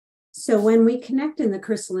So when we connect in the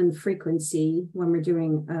crystalline frequency, when we're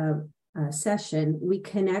doing a session, we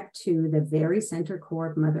connect to the very center core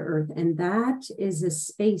of Mother Earth. And that is a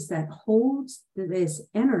space that holds this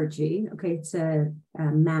energy. Okay, it's a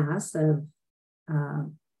mass of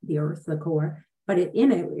the earth, the core, but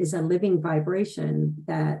in it is a living vibration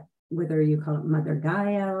that, whether you call it Mother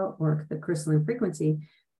Gaia or the crystalline frequency,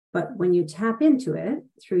 but when you tap into it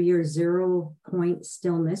through your 0 point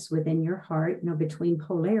stillness within your heart, between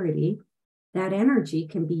polarity, that energy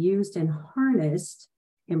can be used and harnessed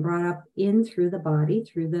and brought up in through the body,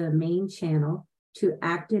 through the main channel, to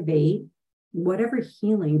activate whatever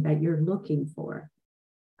healing that you're looking for.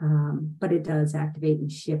 But it does activate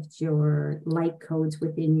and shift your light codes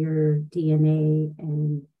within your DNA,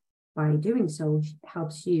 and by doing so,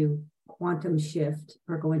 helps you quantum shift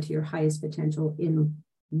or go into your highest potential in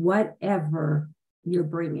whatever you're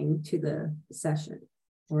bringing to the session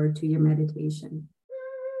or to your meditation.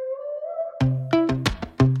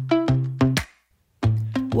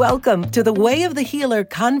 Welcome to the Way of the Healer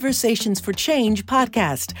Conversations for Change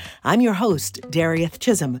podcast. I'm your host, Darieth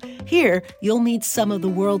Chisholm. Here, you'll meet some of the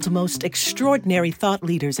world's most extraordinary thought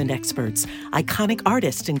leaders and experts, iconic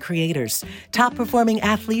artists and creators, top-performing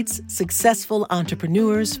athletes, successful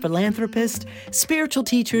entrepreneurs, philanthropists, spiritual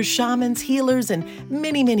teachers, shamans, healers, and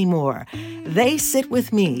many, many more. They sit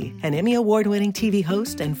with me, an Emmy Award-winning TV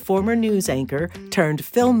host and former news anchor turned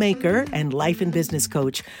filmmaker and life and business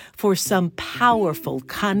coach, for some powerful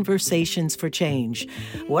conversations for change.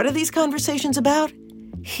 What are these conversations about?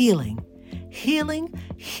 Healing.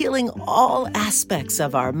 Healing all aspects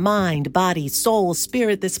of our mind, body, soul,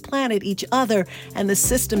 spirit, this planet, each other, and the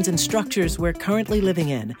systems and structures we're currently living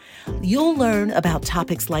in. You'll learn about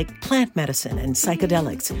topics like plant medicine and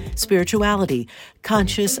psychedelics, spirituality,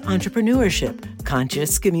 conscious entrepreneurship,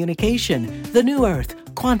 conscious communication, the new earth,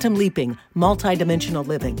 quantum leaping, multidimensional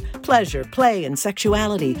living, pleasure, play, and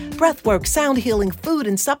sexuality, breathwork, sound healing, food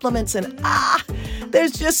and supplements, and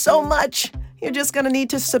there's just so much. You're just going to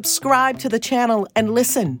need to subscribe to the channel and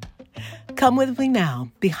listen. Come with me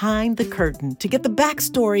now behind the curtain to get the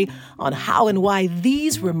backstory on how and why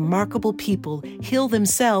these remarkable people heal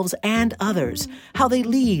themselves and others, how they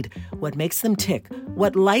lead, what makes them tick,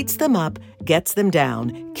 what lights them up, gets them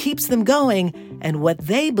down, keeps them going, and what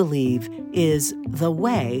they believe is the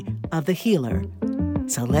way of the healer.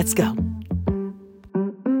 So let's go.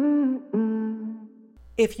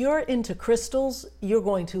 If you're into crystals, you're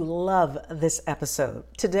going to love this episode.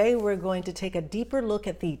 Today, we're going to take a deeper look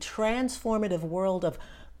at the transformative world of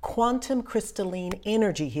quantum crystalline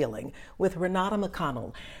energy healing with Renata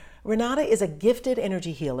McConnell. Renata is a gifted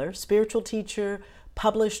energy healer, spiritual teacher,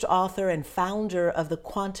 published author, and founder of the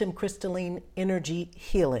Quantum Crystalline Energy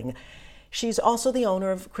Healing. She's also the owner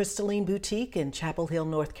of Crystalline Boutique in Chapel Hill,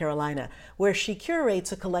 North Carolina, where she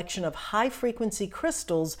curates a collection of high-frequency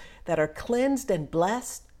crystals that are cleansed and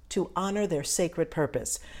blessed to honor their sacred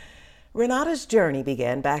purpose. Renata's journey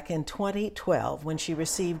began back in 2012 when she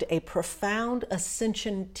received a profound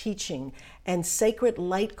ascension teaching and sacred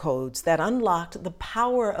light codes that unlocked the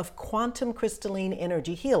power of quantum crystalline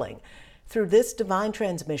energy healing. Through this divine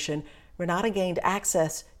transmission, Renata gained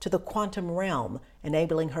access to the quantum realm,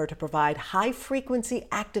 enabling her to provide high-frequency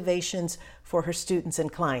activations for her students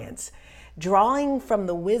and clients. Drawing from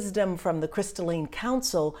the wisdom from the Crystalline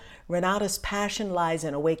Council, Renata's passion lies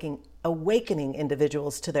in awakening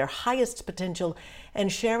individuals to their highest potential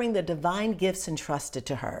and sharing the divine gifts entrusted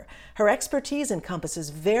to her. Her expertise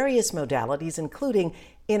encompasses various modalities, including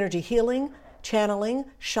energy healing, channeling,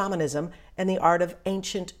 shamanism, and the art of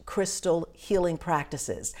ancient crystal healing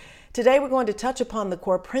practices. Today, we're going to touch upon the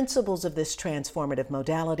core principles of this transformative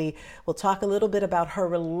modality. We'll talk a little bit about her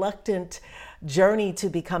reluctant journey to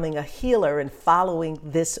becoming a healer and following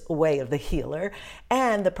this way of the healer,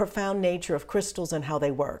 and the profound nature of crystals and how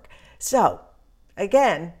they work. So,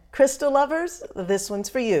 again, crystal lovers, this one's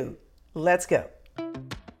for you. Let's go.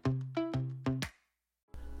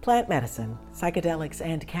 Plant medicine, psychedelics,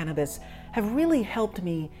 and cannabis have really helped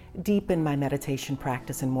me deepen my meditation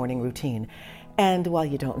practice and morning routine. And while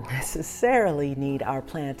you don't necessarily need our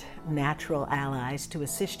plant natural allies to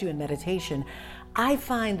assist you in meditation, I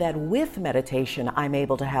find that with meditation, I'm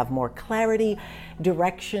able to have more clarity,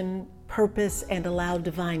 direction, purpose, and allow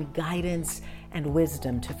divine guidance and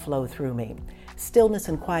wisdom to flow through me. Stillness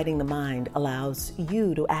and quieting the mind allows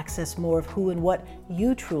you to access more of who and what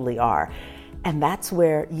you truly are. And that's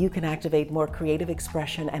where you can activate more creative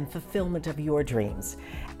expression and fulfillment of your dreams.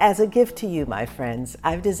 As a gift to you, my friends,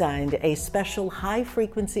 I've designed a special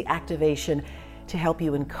high-frequency activation to help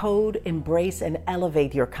you encode, embrace, and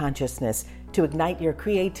elevate your consciousness to ignite your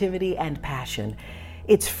creativity and passion.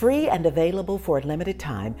 It's free and available for a limited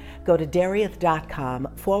time. Go to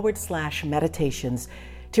Darieth.com/meditations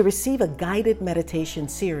to receive a guided meditation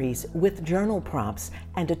series with journal prompts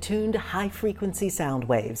and attuned high-frequency sound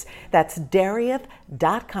waves. That's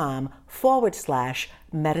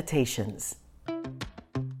Darieth.com/meditations.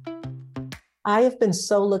 I have been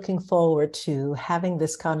so looking forward to having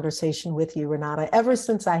this conversation with you, Renata, ever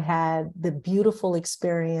since I had the beautiful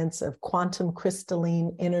experience of quantum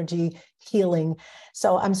crystalline energy healing.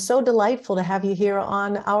 So I'm so delightful to have you here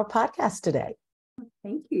on our podcast today.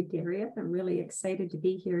 Thank you, Darieth. I'm really excited to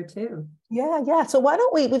be here too. Yeah. So why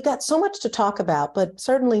don't we've got so much to talk about, but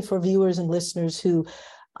certainly for viewers and listeners who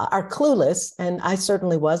are clueless, and I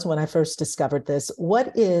certainly was when I first discovered this,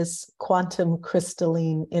 what is quantum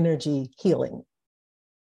crystalline energy healing?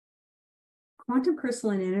 Quantum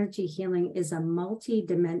crystalline energy healing is a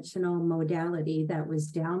multi-dimensional modality that was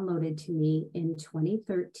downloaded to me in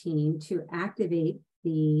 2013 to activate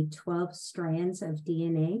the 12 strands of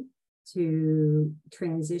DNA to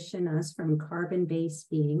transition us from carbon-based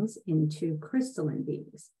beings into crystalline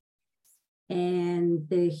beings. And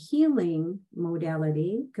the healing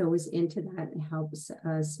modality goes into that and helps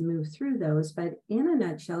us move through those. But in a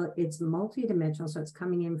nutshell, it's multidimensional. So it's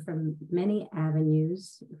coming in from many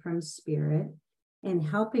avenues from spirit and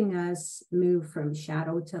helping us move from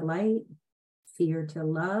shadow to light, fear to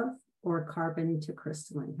love, or carbon to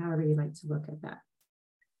crystalline, however you like to look at that.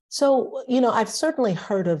 So, I've certainly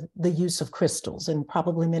heard of the use of crystals, and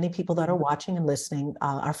probably many people that are watching and listening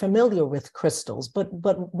are familiar with crystals. But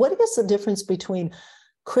what is the difference between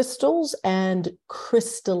crystals and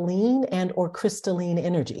crystalline or crystalline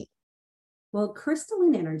energy? Well,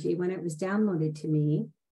 crystalline energy, when it was downloaded to me,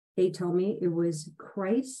 they told me it was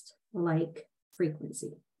Christ-like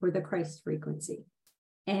frequency, or the Christ frequency.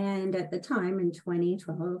 And at the time in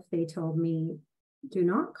 2012, they told me, do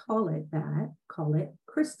not call it that, call it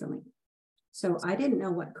crystalline. So I didn't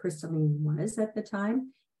know what crystalline was at the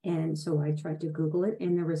time. And so I tried to Google it,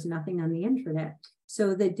 and there was nothing on the internet.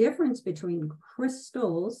 So the difference between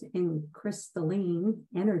crystals and crystalline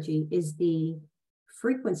energy is the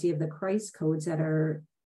frequency of the Christ codes that are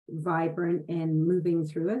vibrant and moving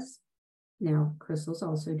through us. Now, crystals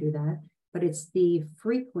also do that, but it's the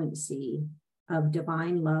frequency of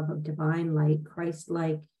divine love, of divine light,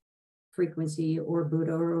 Christ-like frequency, or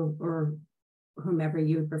Buddha, or whomever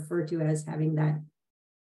you would refer to as having that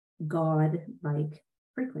God-like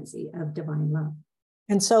frequency of divine love.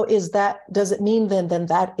 And so does it mean then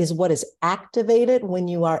that is what is activated when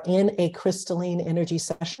you are in a crystalline energy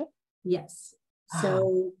session? Yes.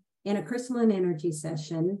 So in a crystalline energy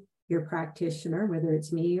session, your practitioner, whether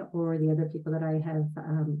it's me or the other people that I have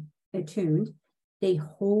attuned, they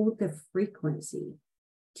hold the frequency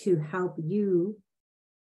to help you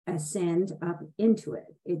ascend up into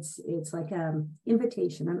it. It's like an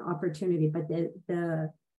invitation, an opportunity, but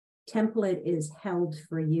the template is held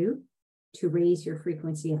for you to raise your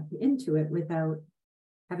frequency up into it without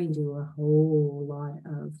having to do a whole lot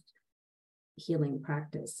of healing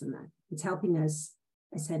practice. And that it's helping us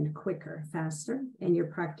ascend quicker, faster, and your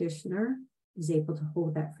practitioner is able to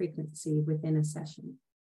hold that frequency within a session.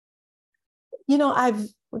 I've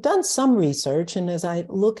done some research, and as I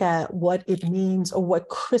look at what it means, or what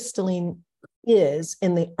crystalline is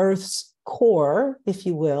in the Earth's core, if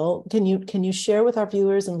you will, can you share with our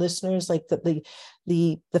viewers and listeners like the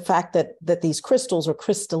fact that these crystals, or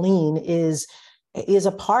crystalline, is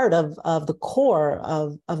a part of the core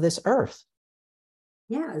of this Earth?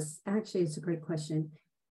 Yes, actually, it's a great question.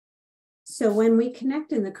 So when we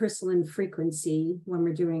connect in the crystalline frequency, when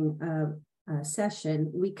we're doing a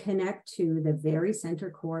session, we connect to the very center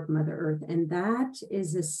core of Mother Earth, and that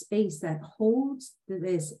is a space that holds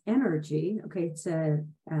this energy. Okay, it's a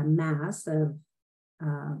mass of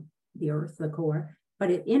the Earth, the core,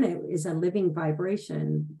 but in it is a living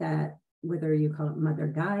vibration that, whether you call it Mother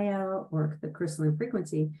Gaia or the crystalline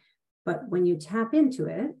frequency, but when you tap into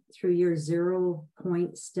it through your 0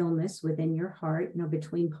 point stillness within your heart,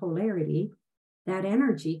 between polarity, that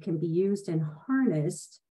energy can be used and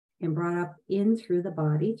harnessed and brought up in through the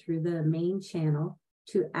body, through the main channel,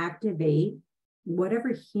 to activate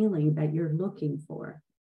whatever healing that you're looking for.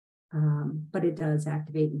 But it does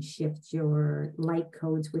activate and shift your light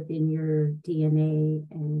codes within your DNA,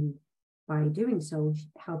 and by doing so,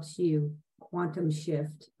 helps you quantum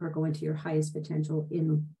shift or go into your highest potential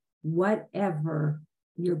in whatever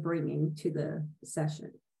you're bringing to the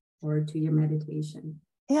session or to your meditation.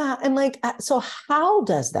 Yeah. And so how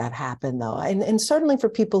does that happen though? And certainly for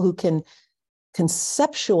people who can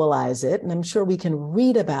conceptualize it, and I'm sure we can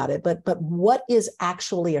read about it, but what is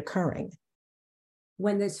actually occurring?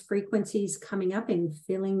 when this frequency is coming up and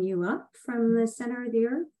filling you up from the center of the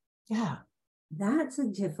earth? Yeah. That's a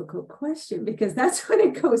difficult question, because that's when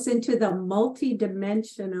it goes into the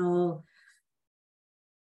multidimensional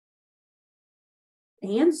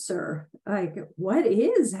answer. Like, what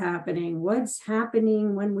is happening? What's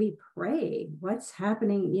happening when we pray? What's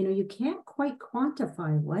happening? You can't quite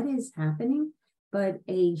quantify what is happening, but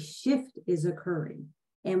a shift is occurring.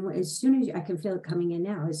 And as soon as I can feel it coming in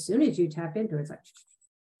now, as soon as you tap into it, it's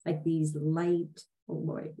like these light, oh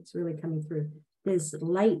boy, it's really coming through. This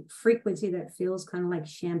light frequency that feels kind of like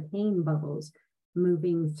champagne bubbles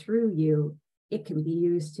moving through you. It can be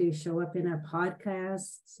used to show up in a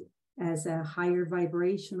podcast as a higher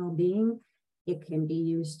vibrational being. It can be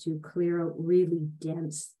used to clear out really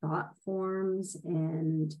dense thought forms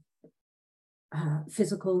and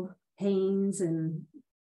physical pains and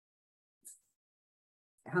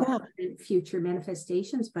help future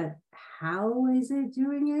manifestations. But how is it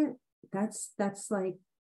doing it? That's like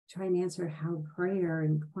trying to answer how prayer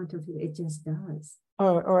and quantum, it just does.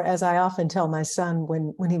 Or as I often tell my son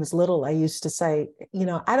when he was little, I used to say,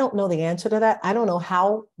 I don't know the answer to that. I don't know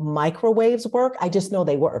how microwaves work. I just know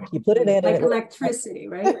they work. You put it in like electricity,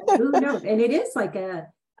 right? Who knows? And it is like an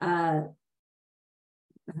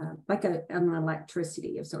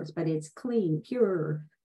electricity of sorts, but it's clean, pure.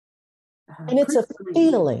 And it's a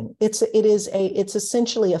feeling. It's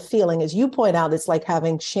essentially a feeling. As you point out, it's like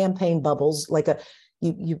having champagne bubbles, like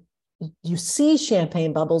you see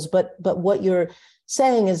champagne bubbles, but what you're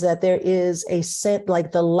saying is that there is a sense,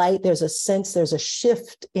 like the light, there's a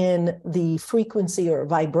shift in the frequency or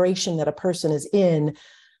vibration that a person is in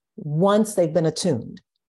once they've been attuned.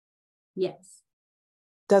 Yes.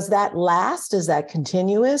 Does that last? Is that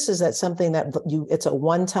continuous? Is that something that it's a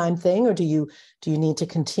one-time thing, or do you need to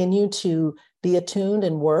continue to be attuned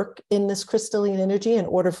and work in this crystalline energy in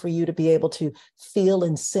order for you to be able to feel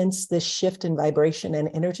and sense this shift in vibration and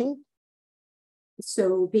energy?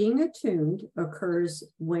 So being attuned occurs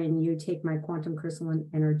when you take my quantum crystalline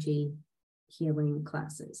energy healing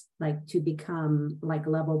classes, like to become like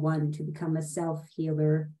level 1, to become a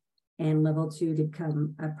self-healer, and level 2 to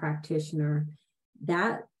become a practitioner.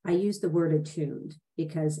 That I use the word attuned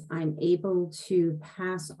because I'm able to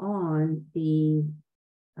pass on the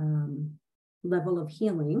level of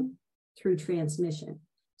healing through transmission.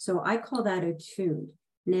 So I call that attuned.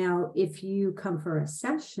 Now, if you come for a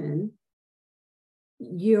session,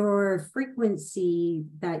 your frequency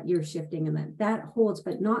that you're shifting and that holds,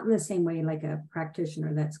 but not in the same way like a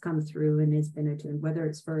practitioner that's come through and has been attuned, whether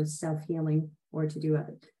it's for self-healing or to do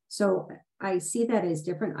other. So I see that as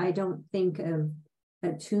different. I don't think of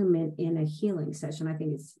attunement in a healing session. I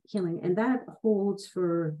think it's healing, and that holds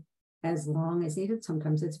for as long as needed.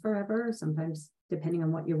 Sometimes it's forever. Sometimes, depending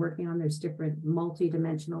on what you're working on, there's different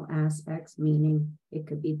multidimensional aspects, meaning it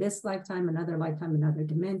could be this lifetime, another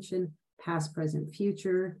dimension, past, present,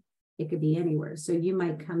 future. It could be anywhere. So you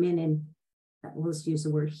might come in and let's use the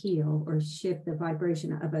word heal or shift the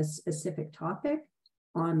vibration of a specific topic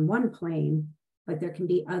on one plane, but there can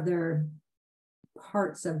be other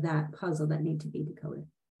parts of that puzzle that need to be decoded.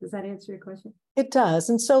 Does that answer your question? It does.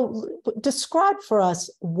 And so describe for us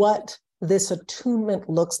what this attunement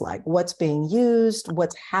looks like, what's being used,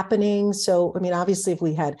 what's happening. So, I mean, obviously, if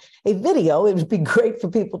we had a video, it would be great for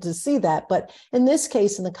people to see that. But in this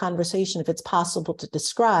case, in the conversation, if it's possible to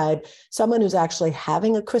describe someone who's actually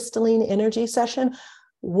having a crystalline energy session,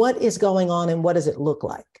 what is going on and what does it look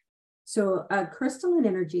like? So a crystalline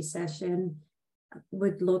energy session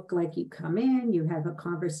would look like you come in, you have a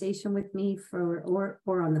conversation with me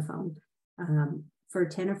or on the phone for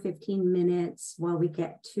 10 or 15 minutes while we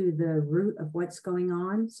get to the root of what's going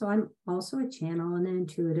on. So I'm also a channel and an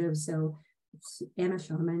intuitive, and a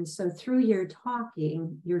shaman. So through your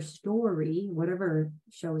talking, your story, whatever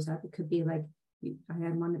shows up, it could be like, I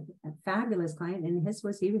had a fabulous client, and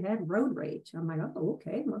he had road rage. I'm like, oh,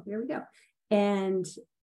 okay, well, here we go. And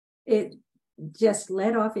it just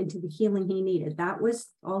led off into the healing he needed. That was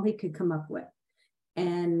all he could come up with.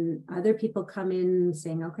 And other people come in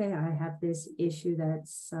saying, okay, I have this issue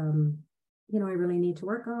that's, I really need to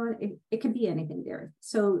work on. It could be anything there.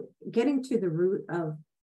 So getting to the root of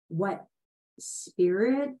what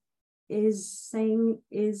spirit is saying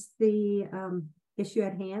is the issue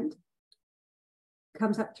at hand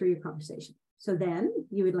comes up through your conversation. So then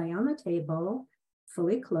you would lay on the table,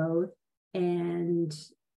 fully clothed, and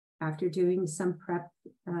after doing some prep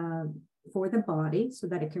for the body so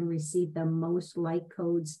that it can receive the most light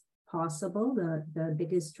codes possible, the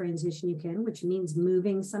biggest transition you can, which means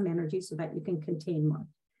moving some energy so that you can contain more.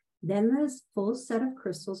 Then this full set of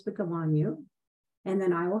crystals would go on you. And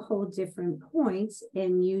then I will hold different points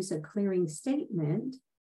and use a clearing statement.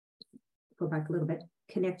 Go back a little bit,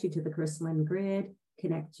 connect you to the crystalline grid,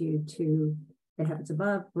 connect you to the heavens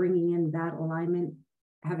above, bringing in that alignment,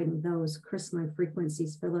 having those crystalline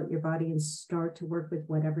frequencies fill out your body and start to work with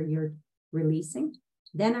whatever you're releasing.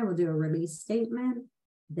 Then I will do a release statement.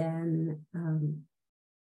 Then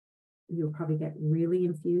you'll probably get really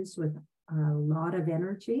infused with a lot of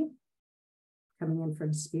energy coming in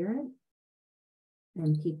from spirit.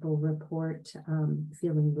 And people report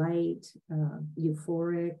feeling light,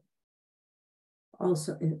 euphoric,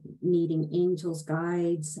 also needing angels,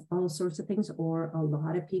 guides, all sorts of things, or a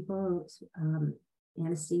lot of people,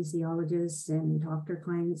 anesthesiologists and doctor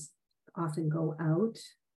clients often go out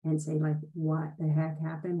and say, like, what the heck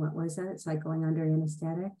happened? What was that? It's like going under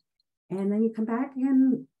anesthetic. And then you come back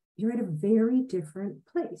and you're at a very different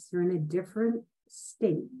place. You're in a different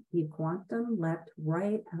state. You quantum leapt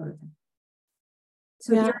right out of it.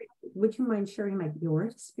 So Yeah. would you mind sharing like your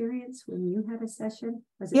experience when you had a session?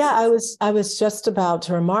 I was just about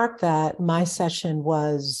to remark that my session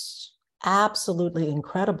was absolutely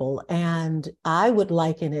incredible. And I would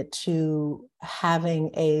liken it to having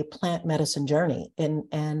a plant medicine journey,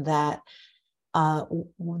 and that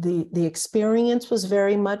the experience was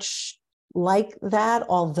very much like that,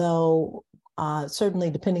 although certainly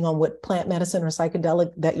depending on what plant medicine or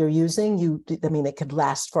psychedelic that you're using, it could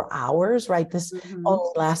last for hours, right? This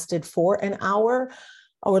only lasted for an hour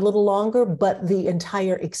or a little longer, but the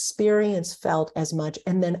entire experience felt as much.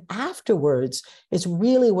 And then afterwards is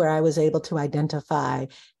really where I was able to identify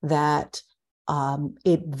that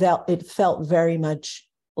it felt very much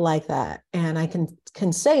like that. And I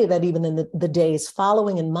can say that even in the days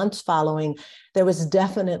following and months following, there was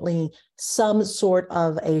definitely some sort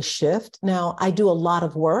of a shift. Now, I do a lot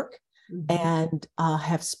of work and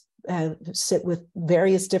have sit with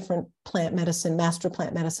various different master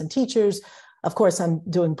plant medicine teachers. Of course, I'm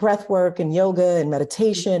doing breath work and yoga and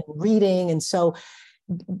meditation, reading. And so,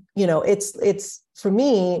 it's for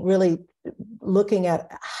me really looking at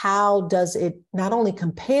how does it not only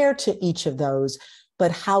compare to each of those,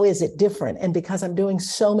 but how is it different? And because I'm doing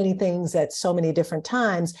so many things at so many different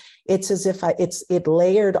times, it's as if it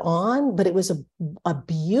layered on, but it was a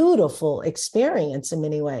beautiful experience in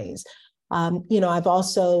many ways. I've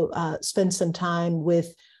also spent some time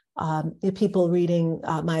with people reading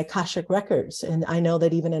my Akashic records. And I know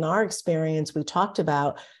that even in our experience, we talked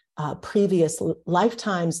about previous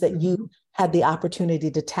lifetimes that you had the opportunity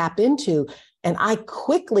to tap into. And I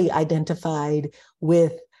quickly identified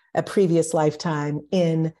with a previous lifetime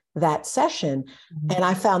in that session. And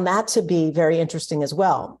I found that to be very interesting as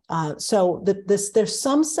well. So there's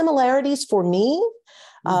some similarities for me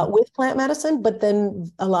with plant medicine, but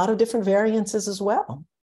then a lot of different variances as well.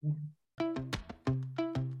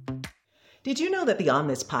 Did you know that beyond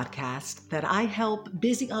this podcast, that I help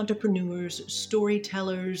busy entrepreneurs,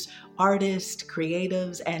 storytellers, artists,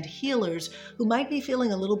 creatives, and healers who might be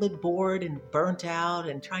feeling a little bit bored and burnt out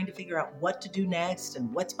and trying to figure out what to do next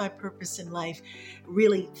and what's my purpose in life,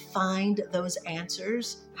 really find those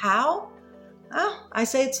answers? How? Well, I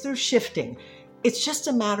say it's through shifting. It's just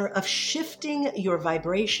a matter of shifting your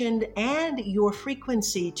vibration and your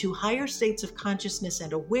frequency to higher states of consciousness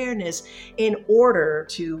and awareness in order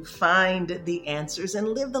to find the answers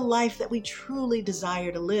and live the life that we truly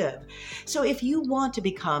desire to live. So if you want to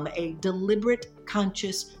become a deliberate,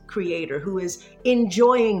 conscious creator who is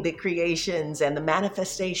enjoying the creations and the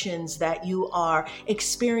manifestations that you are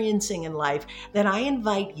experiencing in life, then I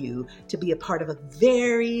invite you to be a part of a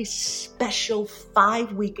very special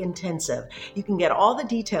 5-week intensive. You can get all the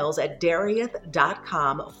details at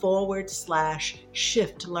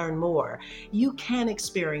Darieth.com/shift to learn more. You can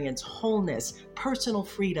experience wholeness, personal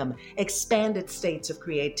freedom, expanded states of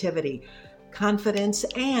creativity, confidence,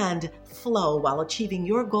 and flow while achieving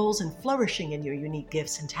your goals and flourishing in your unique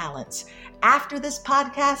gifts and talents. After this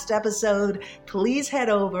podcast episode, please head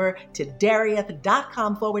over to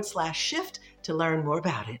Darieth.com/shift to learn more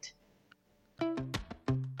about it.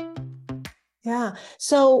 Yeah.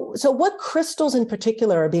 So what crystals in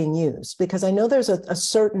particular are being used? Because I know there's a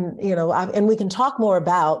certain, and we can talk more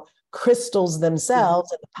about crystals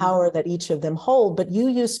themselves and the power that each of them hold, but you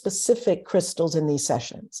use specific crystals in these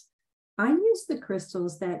sessions. I use the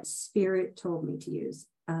crystals that Spirit told me to use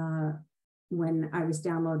when I was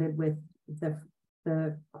downloaded with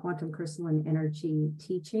the quantum crystalline energy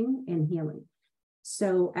teaching and healing.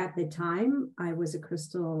 So at the time, I was a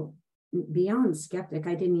crystal beyond skeptic.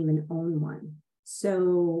 I didn't even own one.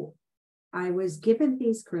 So I was given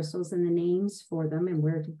these crystals and the names for them and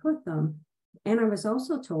where to put them. And I was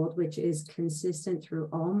also told, which is consistent through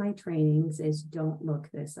all my trainings, is don't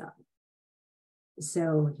look this up.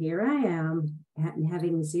 So here I am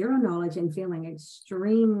having zero knowledge and feeling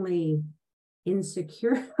extremely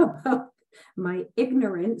insecure about my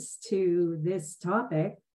ignorance to this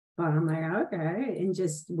topic. But I'm like, okay, and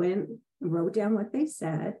just wrote down what they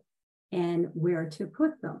said and where to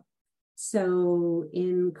put them. So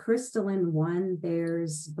in crystalline 1,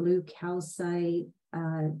 there's blue calcite,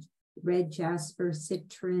 red jasper,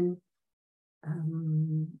 citron,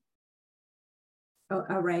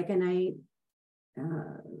 aragonite,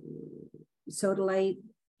 sodalite,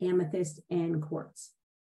 amethyst, and quartz.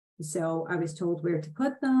 So I was told where to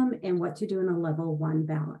put them and what to do in a level 1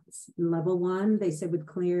 balance. In level 1, they said would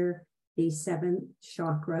clear the 7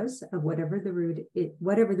 chakras of whatever the root,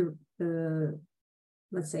 whatever the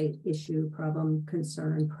let's say issue, problem,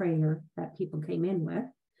 concern, prayer that people came in with.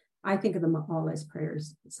 I think of them all as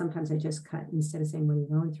prayers. Sometimes I just cut, instead of saying what are you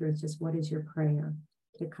going through, it's just what is your prayer?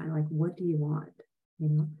 Okay, kind of like, what do you want? You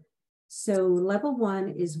know. So level 1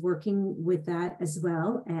 is working with that, as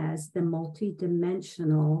well as the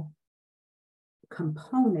multidimensional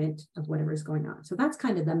component of whatever is going on. So that's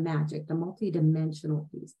kind of the magic, the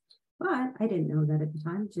multidimensional piece. But I didn't know that at the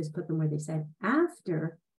time, just put them where they said.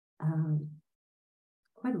 After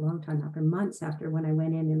quite a long time after, months after, when I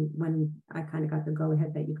went in and when I kind of got the go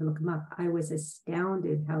ahead that you can look them up, I was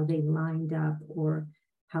astounded how they lined up, or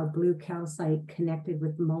how blue calcite connected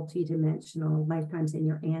with multidimensional lifetimes in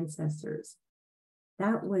your ancestors.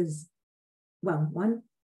 That was, well, one,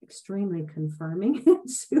 extremely confirming and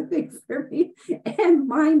soothing for me, and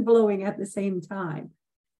mind-blowing at the same time.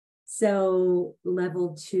 So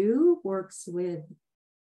level 2 works with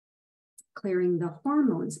clearing the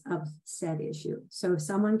hormones of said issue. So if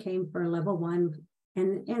someone came for level 1,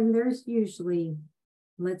 and there's usually,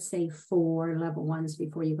 let's say, 4 level 1s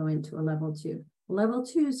before you go into a level 2. Level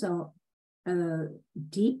 2 is a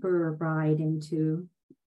deeper ride into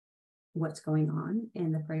what's going on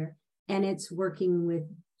in the prayer. And it's working with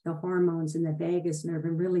the hormones in the vagus nerve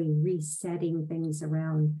and really resetting things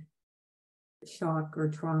around shock or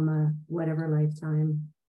trauma, whatever lifetime.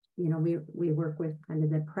 You know, we work with kind of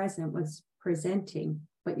the present, what's presenting,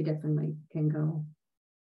 but you definitely can go.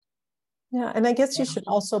 Yeah, and I guess you should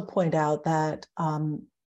also point out that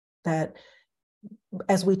that,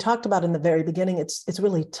 as we talked about in the very beginning, it's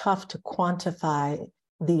really tough to quantify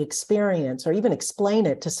the experience or even explain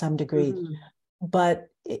it to some degree. Mm-hmm. But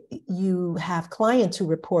you have clients who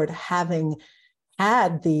report having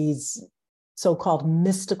had these so-called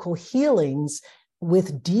mystical healings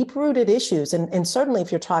with deep-rooted issues. And certainly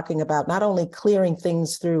if you're talking about not only clearing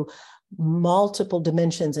things through multiple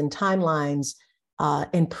dimensions and timelines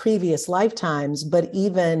in previous lifetimes, but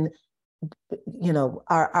even, you know,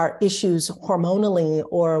 our issues hormonally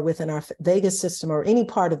or within our vagus system or any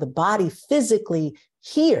part of the body physically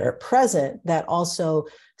here, present, that also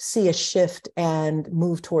see a shift and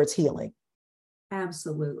move towards healing.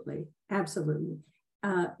 Absolutely. Absolutely.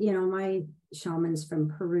 You know, my shamans from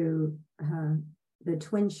Peru, the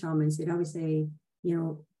twin shamans, they'd always say, you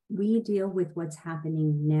know, we deal with what's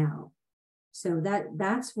happening now. So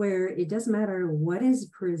that's where it doesn't matter what is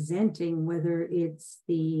presenting, whether it's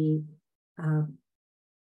the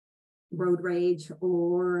road rage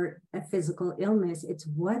or a physical illness, it's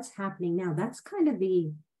what's happening now. That's kind of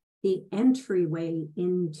the entryway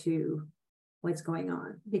into what's going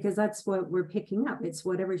on, because that's what we're picking up. It's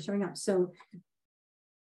whatever's showing up. So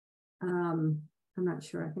I'm not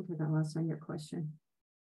sure. I think I got lost on your question.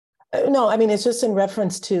 No, I mean, it's just in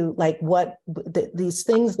reference to like what these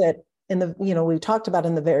things that in the, you know, we talked about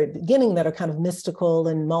in the very beginning that are kind of mystical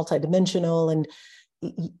and multidimensional, and,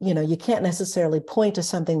 you know, you can't necessarily point to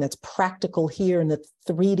something that's practical here in the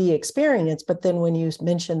 3D experience. But then when you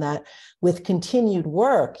mention that with continued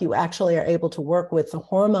work, you actually are able to work with the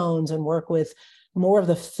hormones and work with more of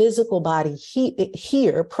the physical body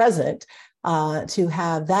here present, to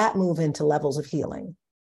have that move into levels of healing.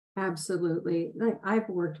 Absolutely. Like, I've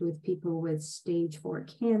worked with people with stage 4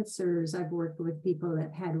 cancers. I've worked with people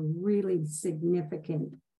that had really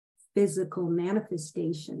significant physical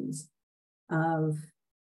manifestations of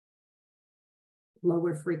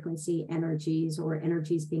lower frequency energies, or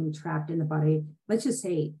energies being trapped in the body. Let's just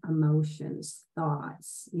say emotions,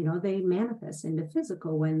 thoughts, you know, they manifest into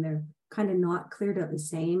physical when they're kind of not cleared out, the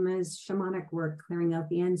same as shamanic work, clearing out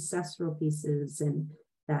the ancestral pieces and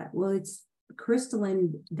that. Well, it's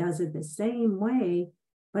crystalline does it the same way,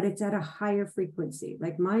 but it's at a higher frequency.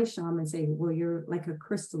 Like my shaman say, well, you're like a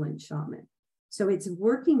crystalline shaman. So it's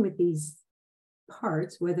working with these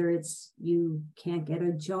parts, whether it's you can't get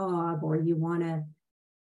a job, or you want to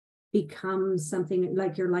become something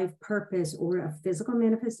like your life purpose, or a physical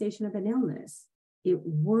manifestation of an illness. It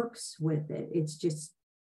works with it. It's just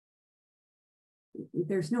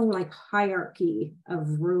there's no like hierarchy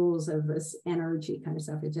of rules of this energy kind of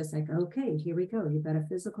stuff. It's just like, okay, here we go. You've got a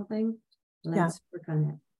physical thing. Let's work on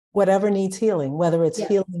it. Whatever needs healing, whether it's Yes.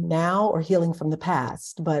 healing now or healing from the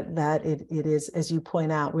past, but that it is, as you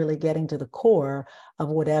point out, really getting to the core of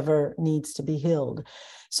whatever needs to be healed.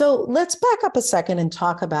 So let's back up a second and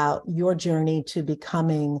talk about your journey to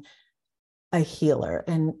becoming a healer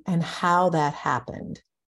and how that happened.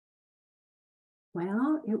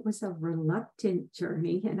 Well, it was a reluctant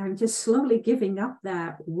journey, and I'm just slowly giving up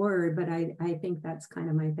that word, but I think that's kind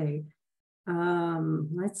of my thing.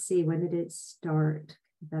 Let's see, when did it start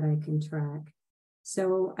that I can track?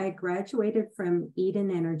 So I graduated from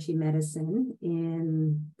Eden Energy Medicine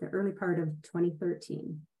in the early part of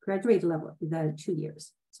 2013, graduate level, the 2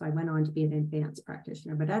 years. So I went on to be an advanced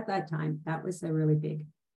practitioner, but at that time, that was a really big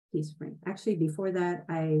piece for me. Actually, before that,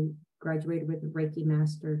 I graduated with a Reiki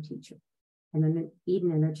master teacher, and then an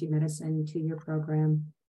Eden Energy Medicine 2-year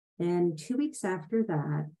program. And 2 weeks after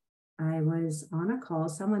that, I was on a call.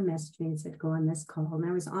 Someone messaged me and said, go on this call. And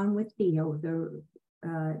I was on with Theo, the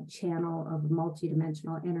channel of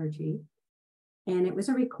multidimensional energy. And it was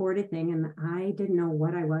a recorded thing. And I didn't know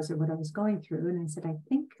what I was or what I was going through. And I said, I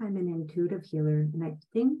think I'm an intuitive healer. And I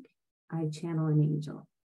think I channel an angel.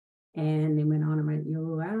 And they went on and went,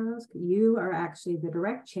 you are actually the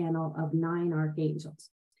direct channel of 9 archangels.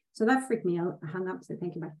 So that freaked me out. I hung up, said,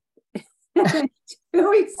 thank you, bye. 2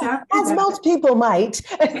 weeks after As that, most people might.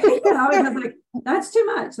 I was like, that's too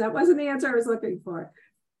much. That wasn't the answer I was looking for.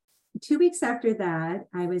 2 weeks after that,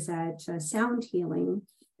 I was at a sound healing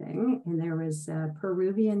thing, and there was a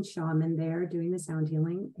Peruvian shaman there doing the sound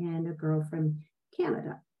healing and a girl from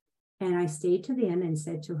Canada. And I stayed to the end and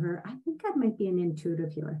said to her, I think I might be an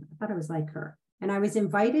intuitive healer. I thought I was like her. And I was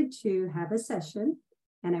invited to have a session.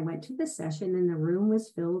 And I went to the session, and the room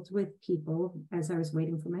was filled with people as I was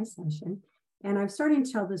waiting for my session. And I was starting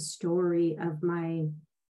to tell the story of my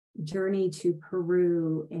journey to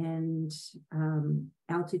Peru and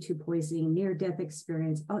altitude poisoning, near-death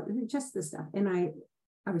experience, just the stuff. And I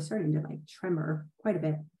was starting to like tremor quite a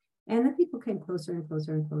bit. And the people came closer and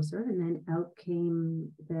closer and closer. And then out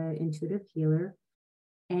came the intuitive healer.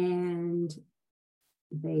 And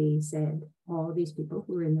they said, all these people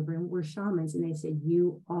who were in the room were shamans. And they said,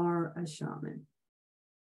 you are a shaman.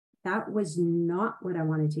 That was not what I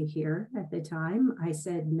wanted to hear at the time. I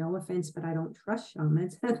said, no offense, but I don't trust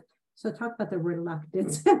shamans. So talk about the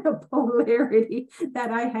reluctance and the polarity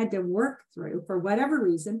that I had to work through for whatever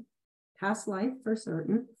reason, past life for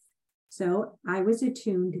certain. So I was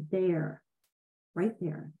attuned there, right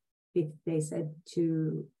there. They said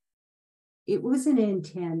it was an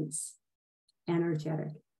intense,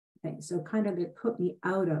 energetic thing. So kind of it put me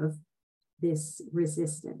out of this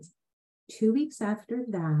resistance. 2 weeks after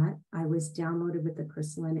that, I was downloaded with the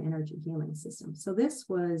Crystalline Energy Healing System. So this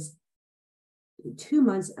was 2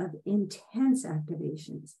 months of intense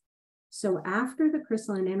activations. So after the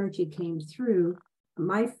crystalline energy came through,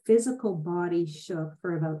 my physical body shook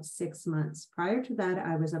for about 6 months. Prior to that,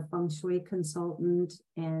 I was a feng shui consultant,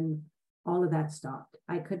 and all of that stopped.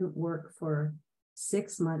 I couldn't work for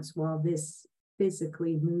 6 months while this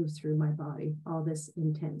physically moved through my body, all this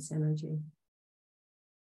intense energy.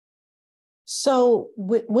 So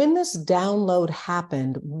when this download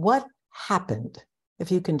happened, what happened,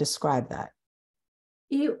 if you can describe that?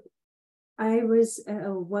 It was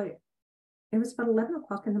about 11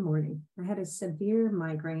 o'clock in the morning. I had a severe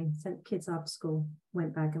migraine, sent kids off school,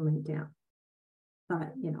 went back and laid down.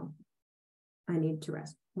 Thought, I need to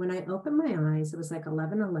rest. When I opened my eyes, it was like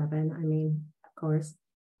 11:11, of course,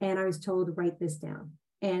 and I was told to write this down.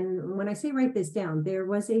 And when I say write this down, there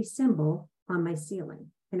was a symbol on my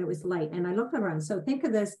ceiling, and it was light. And I looked around. So think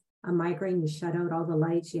of this, a migraine, you shut out all the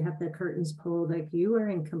lights, you have the curtains pulled, like you are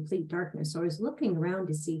in complete darkness. So I was looking around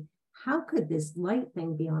to see, how could this light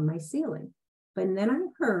thing be on my ceiling? But then I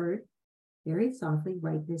heard very softly,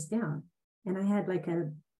 write this down. And I had like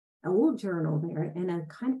an old journal there and a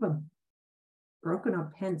kind of a broken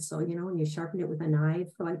up pencil, when you sharpen it with a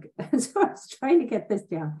knife. So I was trying to get this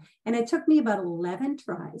down. And it took me about 11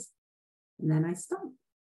 tries. And then I stopped.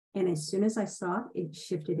 And as soon as I stopped, it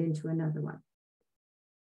shifted into another one.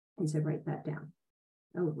 And said, write that down.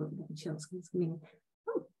 Oh, chills.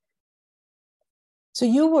 Oh. So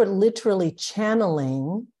you were literally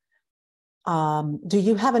channeling. Do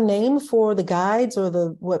you have a name for the guides or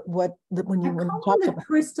when you talk about the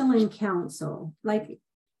Crystalline Council? Like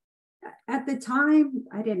at the time,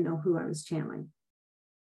 I didn't know who I was channeling.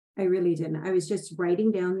 I really didn't. I was just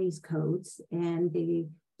writing down these codes, and they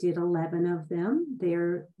did 11 of them.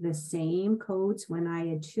 They're the same codes when I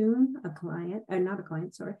attune a client, not a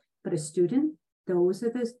client, sorry, but a student. Those are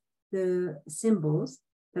the the symbols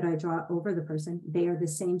that I draw over the person, they are the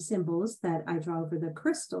same symbols that I draw over the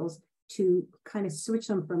crystals, to kind of switch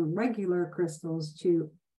them from regular crystals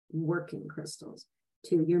to working crystals,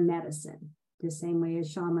 to your medicine. The same way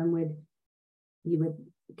as shaman you would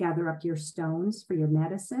gather up your stones for your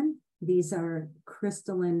medicine. These are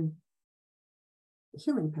crystalline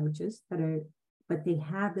healing pouches but they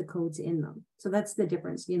have the codes in them. So that's the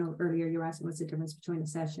difference. Earlier you were asking what's the difference between a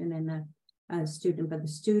session and a student, but the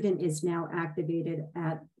student is now activated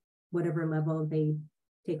at whatever level they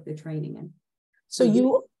take the training in.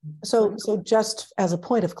 So just as a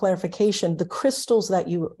point of clarification, the crystals that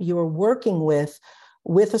you were working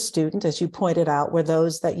with a student, as you pointed out, were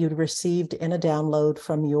those that you'd received in a download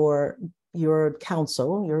from your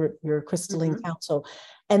counsel, your crystalline counsel.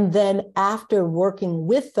 And then after working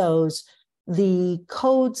with those, the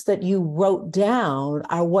codes that you wrote down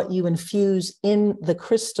are what you infuse in the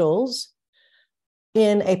crystals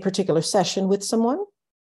in a particular session with someone?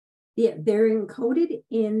 Yeah, they're encoded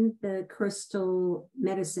in the crystal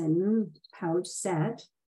medicine pouch set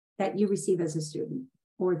that you receive as a student,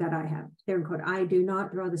 or that I have. They're encoded. I do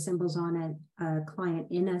not draw the symbols on a client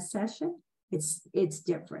in a session. It's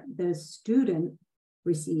different. The student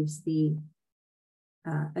receives the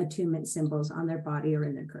attunement symbols on their body or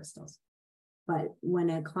in their crystals. But when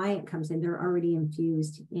a client comes in, they're already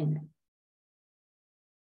infused in it.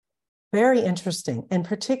 Very interesting. And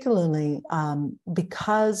particularly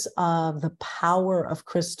because of the power of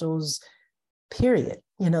crystals, period.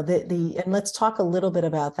 And let's talk a little bit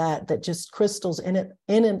about that just crystals in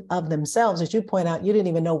and of themselves, as you point out, you didn't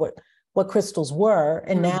even know what crystals were.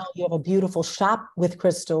 And now you have a beautiful shop with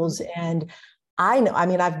crystals. And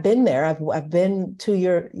I've been there. I've been to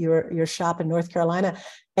your shop in North Carolina.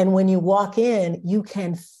 And when you walk in, you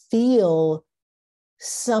can feel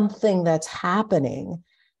something that's happening.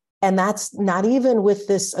 And that's not even with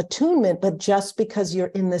this attunement, but just because you're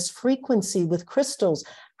in this frequency with crystals.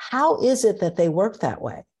 How is it that they work that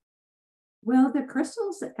way? Well, the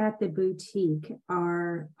crystals at the boutique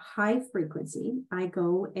are high frequency. I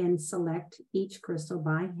go and select each crystal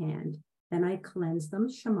by hand. Then I cleanse them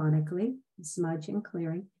shamanically, smudge and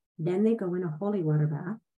clearing. Then they go in a holy water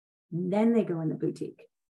bath. Then they go in the boutique.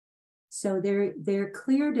 So they're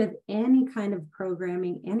cleared of any kind of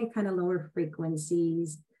programming, any kind of lower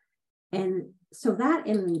frequencies. And so that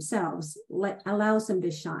in themselves allows them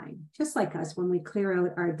to shine. Just like us, when we clear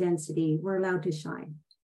out our density, we're allowed to shine.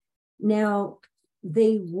 Now,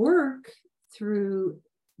 they work through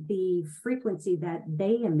the frequency that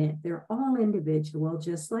they emit. They're all individual,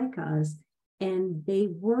 just like us. And they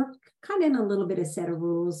work kind of in a little bit of set of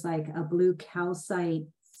rules, like a blue calcite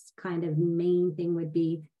kind of main thing would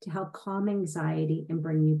be to help calm anxiety and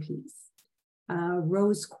bring you peace.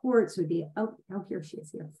 Rose quartz would be, here she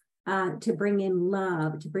is here. To bring in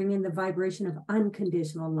love, to bring in the vibration of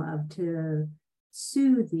unconditional love, to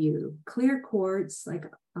soothe you. Clear quartz, like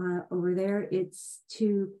over there, it's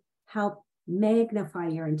to help magnify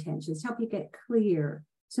your intentions, help you get clear.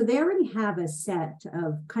 So they already have a set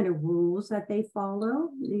of kind of rules that they follow.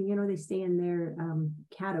 They stay in their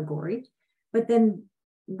category. But then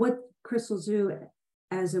what crystals do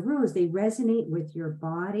as a rule is they resonate with your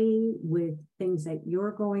body, with things that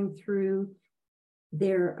you're going through.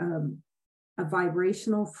 They're a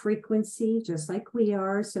vibrational frequency, just like we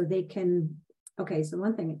are. So they can, so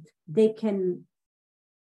one thing, they can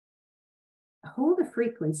hold a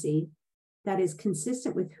frequency that is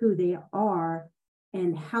consistent with who they are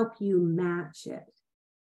and help you match it.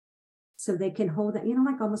 So they can hold that,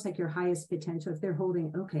 like almost like your highest potential. If they're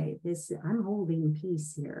holding, I'm holding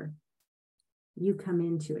peace here. You come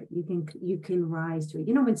into it. You can rise to it.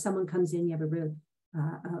 When someone comes in, you have a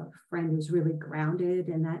friend who's really grounded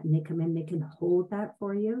and they come in, they can hold that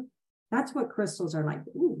for you. That's what crystals are like.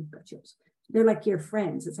 Ooh, got chills. They're like your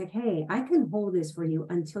friends. It's like, hey, I can hold this for you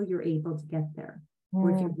until you're able to get there.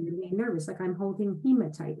 Or if you're really nervous, like I'm holding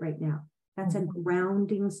hematite right now. That's a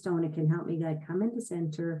grounding stone. It can help me come into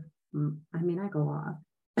center. I go off.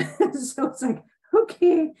 So it's like,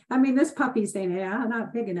 okay. This puppy's saying, I'm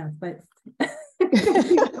not big enough, but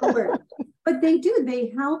but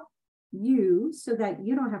they help you so that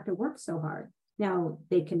you don't have to work so hard. Now,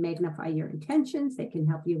 they can magnify your intentions. They can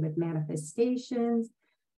help you with manifestations.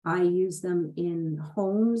 I use them in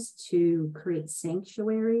homes to create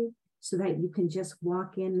sanctuary so that you can just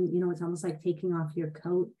walk in. It's almost like taking off your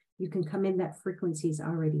coat. You can come in, that frequency is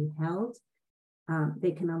already held.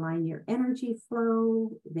 They can align your energy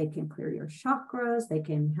flow. They can clear your chakras. They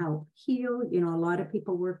can help heal. A lot of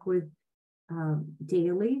people work with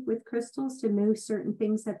daily with crystals to move certain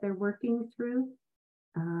things that they're working through.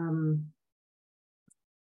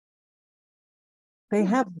 They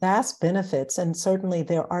have vast benefits, and certainly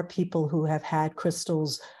there are people who have had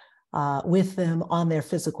crystals with them on their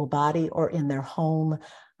physical body or in their home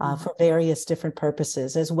for various different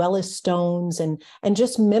purposes, as well as stones and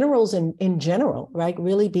just minerals in general, right?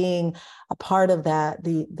 Really being a part of that,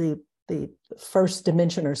 the first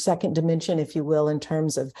dimension or second dimension, if you will, in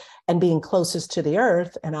terms of, and being closest to the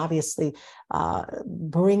earth, and obviously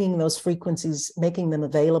bringing those frequencies, making them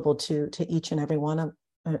available to each and every one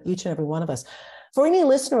of us. For any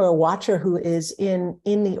listener or watcher who is in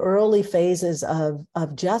the early phases of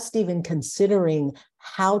just even considering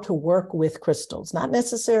how to work with crystals, not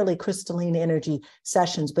necessarily crystalline energy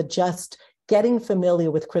sessions, but just getting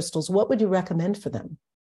familiar with crystals, what would you recommend for them?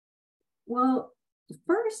 Well,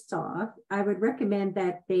 first off, I would recommend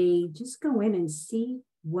that they just go in and see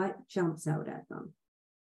what jumps out at them.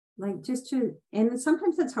 Like and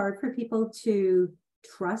sometimes it's hard for people to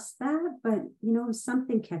trust that, but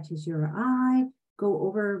something catches your eye, go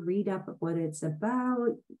over, read up what it's about.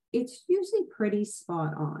 It's usually pretty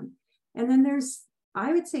spot on. And then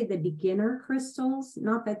I would say the beginner crystals,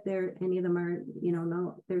 not that any of them are,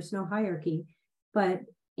 no, there's no hierarchy, but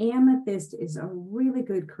amethyst is a really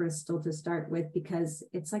good crystal to start with because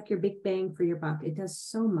it's like your big bang for your buck. It does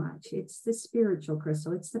so much. It's the spiritual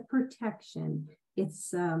crystal. It's the protection.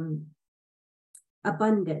 It's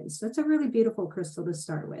abundance. So it's a really beautiful crystal to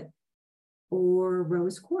start with. Or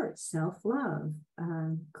rose quartz, self-love,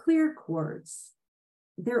 clear quartz.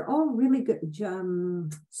 They're all really good.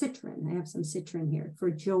 Citrine, I have some citrine here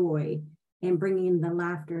for joy and bringing in the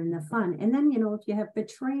laughter and the fun. And then, if you have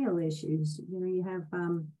betrayal issues, you have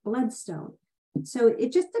bloodstone. So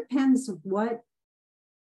it just depends what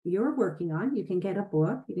you're working on. You can get a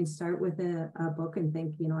book. You can start with a book and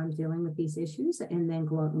think, I'm dealing with these issues, and then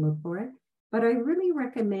go out and look for it. But I really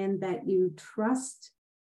recommend that you trust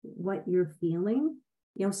what you're feeling.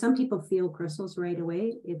 Some people feel crystals right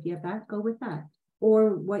away. If you have that, go with that,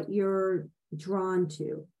 or what you're drawn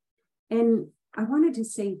to. And I wanted to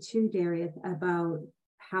say too, Darieth, about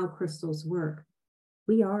how crystals work.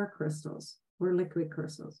 We are crystals. We're liquid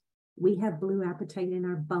crystals. We have blue apatite in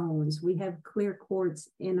our bones. We have clear quartz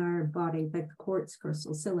in our body, the quartz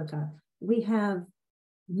crystal, silica. We have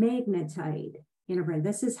magnetite in our brain.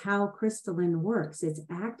 This is how crystalline works. It's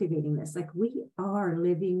activating this. Like, we are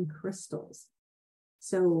living crystals.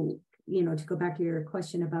 So, to go back to your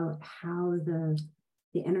question about how the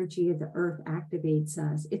energy of the earth activates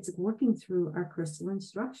us, it's working through our crystalline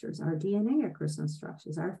structures. Our DNA are crystalline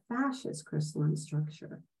structures. Our fascia is crystalline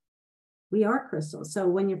structure. We are crystals. So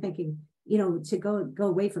when you're thinking, to go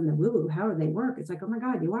away from the woo-woo, how do they work? It's like, oh my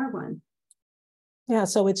God, you are one. Yeah,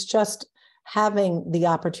 so it's just having the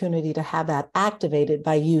opportunity to have that activated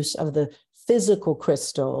by use of the physical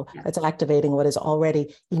crystal that's activating what is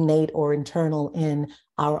already innate or internal in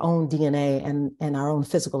our own DNA and our own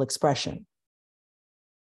physical expression.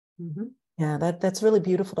 Mm-hmm. Yeah, that's really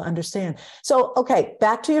beautiful to understand. So, okay,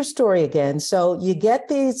 back to your story again. So you get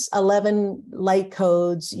these 11 light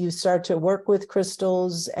codes, you start to work with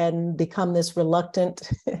crystals and become this reluctant,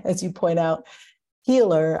 as you point out,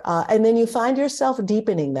 healer. And then you find yourself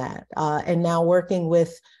deepening that and now working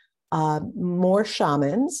with more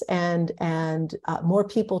shamans and more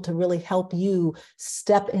people to really help you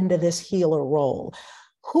step into this healer role.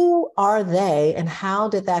 Who are they, and how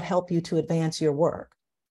did that help you to advance your work?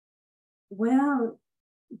 Well,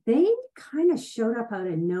 they kind of showed up out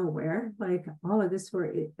of nowhere. Like, all of this were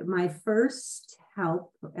my first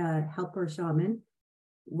helper shaman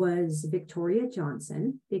was Victoria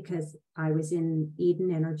Johnson, because I was in Eden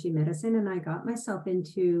Energy Medicine and I got myself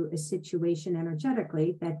into a situation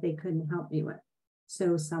energetically that they couldn't help me with.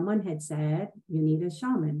 So someone had said, you need a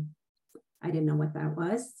shaman. I didn't know what that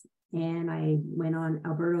was. And I went on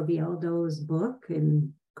Alberto Villoldo's book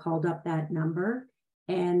and called up that number.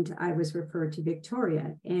 And I was referred to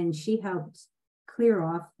Victoria, and she helped clear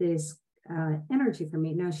off this energy for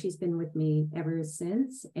me. Now, she's been with me ever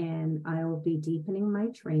since, and I'll be deepening my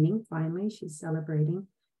training. Finally, she's celebrating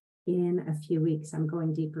in a few weeks. I'm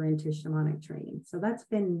going deeper into shamanic training. So that's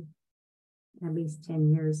been at least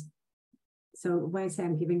 10 years. So when I say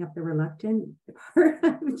I'm giving up the reluctant part,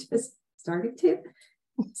 I'm just starting to.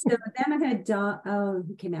 So then I had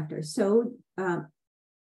who came after. So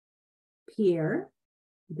Pierre,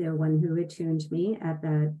 the one who attuned me at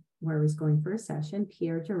where I was going for a session,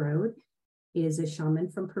 Pierre Giroud, is a shaman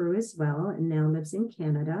from Peru as well, and now lives in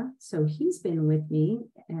Canada. So he's been with me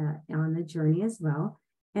on the journey as well.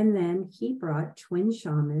 And then he brought the twin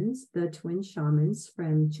shamans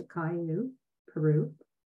from Chiclayo, Peru,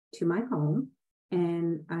 to my home.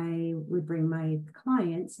 And I would bring my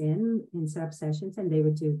clients in set up sessions, and they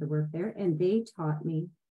would do the work there. And they taught me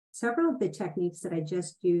several of the techniques that I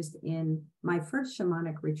just used in my first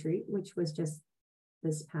shamanic retreat, which was just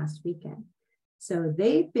this past weekend. So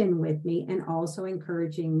they've been with me and also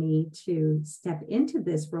encouraging me to step into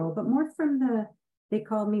this role, but more from they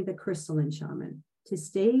called me the crystalline shaman, to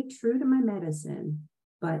stay true to my medicine,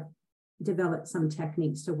 but develop some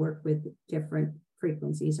techniques to work with different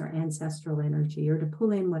frequencies or ancestral energy, or to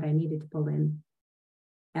pull in what I needed to pull in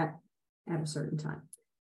at a certain time.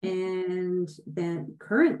 And then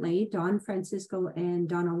currently, Don Francisco and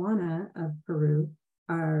Donna Juana of Peru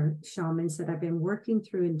are shamans that I've been working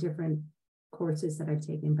through in different courses that I've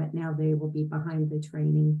taken, but now they will be behind the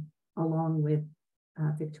training along with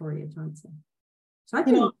Victoria Johnson. So I've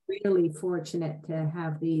been really fortunate to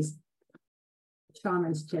have these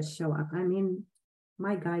shamans just show up. I mean,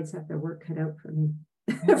 my guides have their work cut out for me.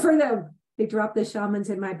 For them, they drop the shamans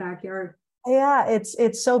in my backyard. Yeah,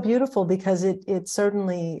 it's so beautiful because it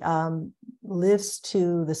certainly lives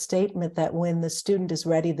to the statement that when the student is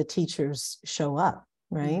ready, the teachers show up,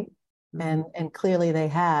 right? Mm-hmm. And clearly they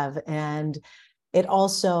have. And it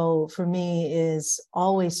also, for me, is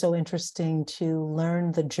always so interesting to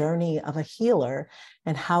learn the journey of a healer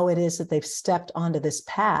and how it is that they've stepped onto this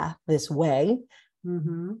path, this way.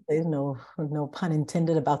 Mm-hmm. There's no pun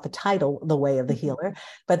intended about the title, The Way of the Healer,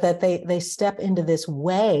 but that they step into this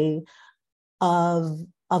way of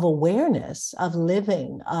awareness, of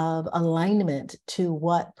living, of alignment to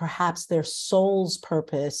what perhaps their soul's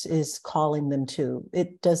purpose is calling them to.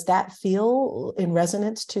 Does that feel in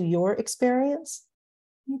resonance to your experience?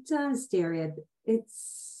 It does, Daria.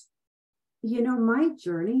 It's, my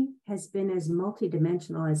journey has been as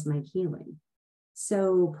multidimensional as my healing.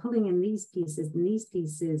 So pulling in these pieces and these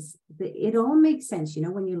pieces, it all makes sense,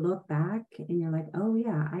 when you look back and you're like, oh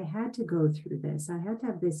yeah, I had to go through this. I had to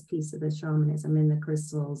have this piece of the shamanism and the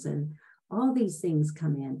crystals and all these things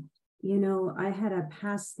come in. I had a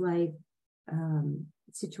past life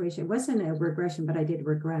situation. It wasn't a regression, but I did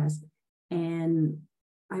regress. And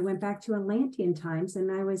I went back to Atlantean times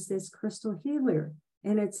and I was this crystal healer.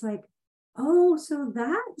 And it's like, oh, so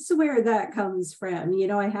that's where that comes from.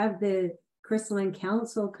 I have the Crystalline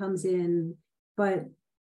Council comes in, but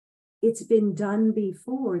it's been done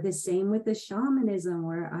before. The same with the shamanism,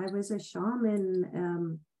 where I was a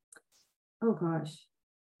shaman,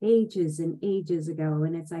 ages and ages ago.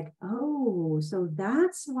 And it's like, oh, so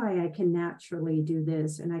that's why I can naturally do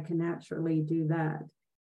this and I can naturally do that.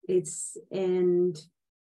 And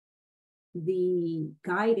the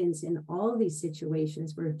guidance in all these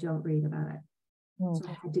situations where don't read about it. So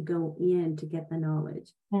I had to go in to get the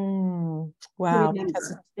knowledge. Wow.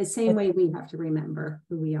 Because the same way we have to remember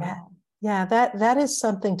who we are. Yeah, that is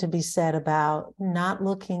something to be said about not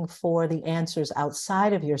looking for the answers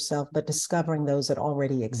outside of yourself, but discovering those that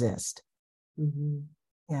already exist. Mm-hmm.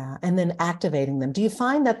 Yeah, and then activating them. Do you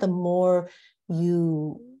find that the more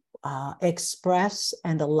you express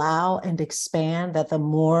and allow and expand, that the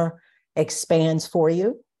more expands for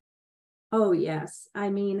you? Oh, yes. I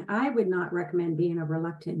mean, I would not recommend being a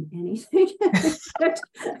reluctant anything because,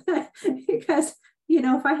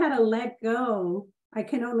 if I had to let go, I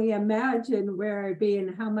can only imagine where I'd be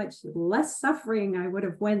and how much less suffering I would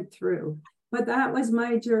have went through. But that was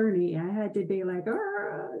my journey. I had to be like,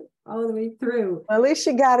 all the way through. At least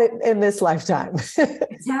you got it in this lifetime.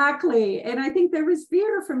 Exactly. And I think there was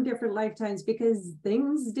fear from different lifetimes because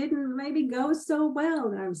things didn't maybe go so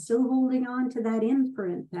well. And I was still holding on to that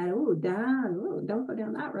imprint that, don't go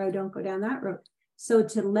down that road. Don't go down that road. So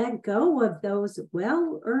to let go of those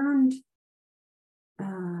well-earned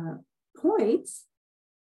points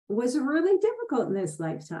was really difficult in this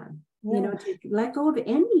lifetime. To let go of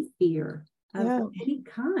any fear of any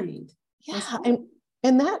kind. Yeah.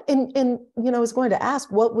 And I was going to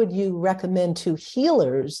ask, what would you recommend to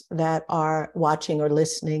healers that are watching or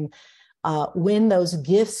listening when those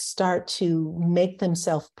gifts start to make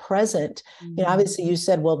themselves present? Mm-hmm. Obviously you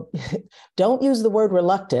said, well, don't use the word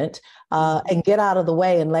reluctant and get out of the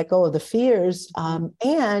way and let go of the fears.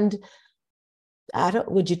 And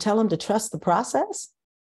would you tell them to trust the process?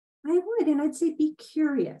 I would, and I'd say be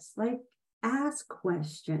curious, ask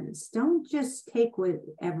questions. Don't just take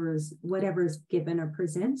whatever's given or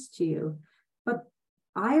presents to you. But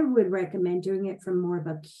I would recommend doing it from more of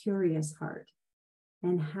a curious heart.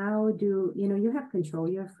 And how do, you have control,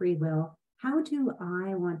 you have free will. How do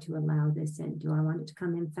I want to allow this in? Do I want it to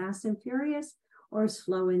come in fast and furious or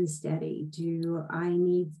slow and steady? Do I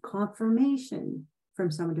need confirmation from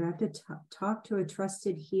someone? Do I have to talk to a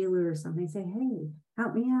trusted healer or something? Say, hey,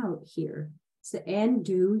 help me out here. So, and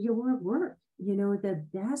do your work. The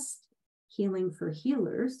best healing for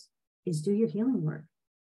healers is do your healing work,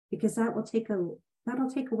 because that'll take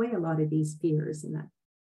away a lot of these fears and that.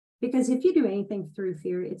 Because if you do anything through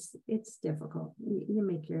fear, it's difficult. You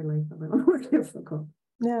make your life a little more difficult.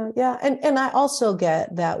 Yeah. And I also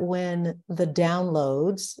get that when the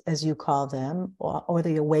downloads, as you call them, or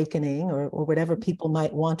the awakening, or whatever people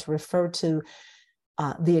might want to refer to,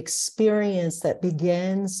 the experience that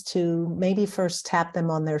begins to maybe first tap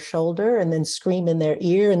them on their shoulder and then scream in their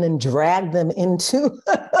ear and then drag them into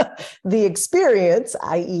the experience,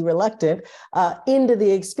 i.e. reluctant, into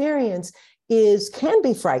the experience, can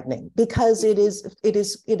be frightening, because it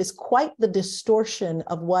is quite the distortion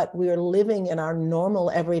of what we are living in our normal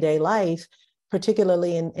everyday life,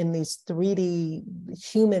 particularly in these 3D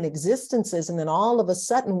human existences. And then all of a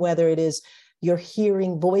sudden, whether it is you're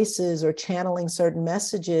hearing voices or channeling certain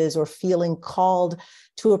messages or feeling called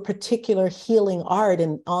to a particular healing art.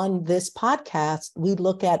 And on this podcast, we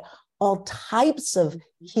look at all types of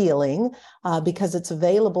healing, because it's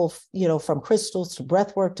available, from crystals to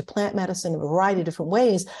breath work to plant medicine, a variety of different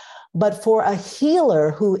ways. But for a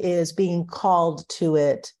healer who is being called to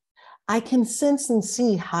it, I can sense and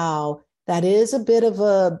see how that is a bit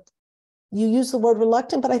of you use the word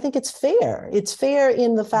reluctant, but I think it's fair. It's fair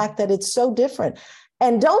in the fact that it's so different.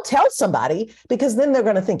 And don't tell somebody, because then they're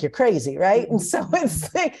going to think you're crazy, right? And so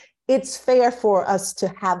it's fair for us to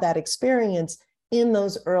have that experience in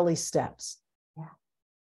those early steps.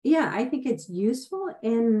 Yeah, I think it's useful,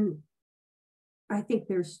 and I think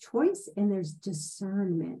there's choice and there's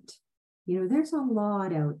discernment. There's a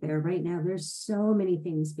lot out there right now. There's so many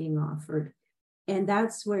things being offered. And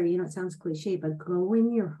that's where, it sounds cliche, but go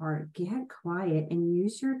in your heart, get quiet, and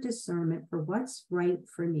use your discernment for what's right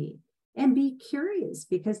for me. And be curious,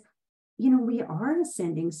 because, we are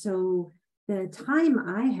ascending. So the time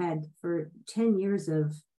I had for 10 years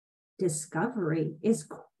of discovery is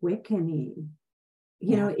quickening.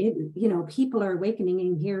 People are awakening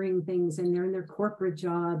and hearing things, and they're in their corporate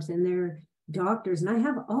jobs and they're doctors. And I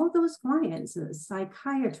have all those clients,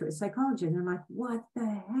 psychiatrists, psychologists, and I'm like, what the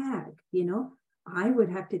heck? I would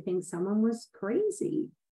have to think someone was crazy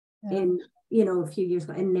in, a few years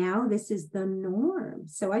ago. And now this is the norm.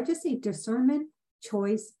 So I just say discernment,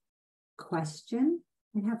 choice, question,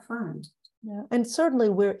 and have fun. Yeah. And certainly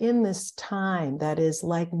we're in this time that is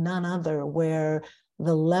like none other, where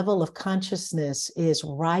the level of consciousness is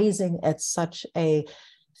rising at such a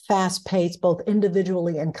fast pace, both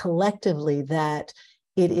individually and collectively, that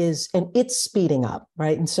it's speeding up,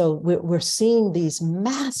 right? And so we're seeing these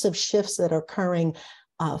massive shifts that are occurring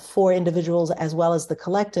for individuals as well as the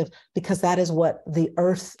collective, because that is what the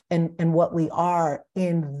earth and what we are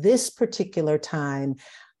in this particular time.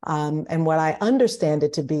 And what I understand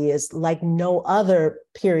it to be is like no other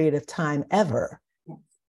period of time ever.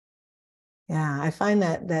 Yeah, I find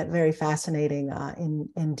that very fascinating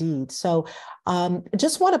indeed. So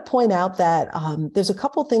just want to point out that there's a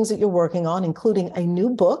couple of things that you're working on, including a new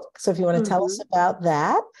book. So if you want to tell us about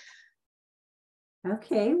that.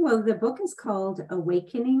 Okay, well, the book is called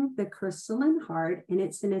Awakening the Crystalline Heart, and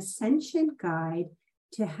it's an ascension guide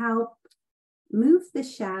to help move the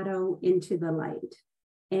shadow into the light.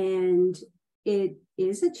 And it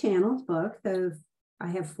is a channeled book. I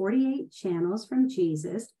have 48 channels from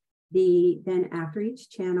Jesus. Then after each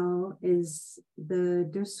channel is the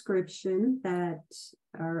description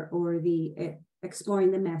or the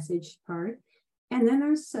exploring the message part. And then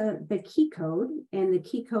there's the key code, and the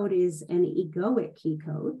key code is an egoic key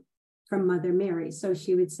code from Mother Mary. So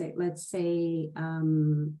she would say, let's say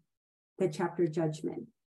the chapter Judgment.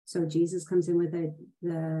 So Jesus comes in with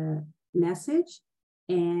the message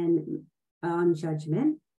and on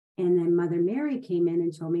judgment. And then Mother Mary came in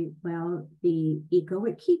and told me, well, the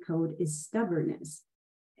egoic key code is stubbornness.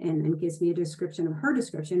 And then gives me a description of her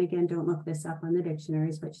description. Again, don't look this up on the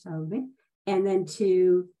dictionaries, which told me. And then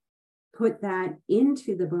to put that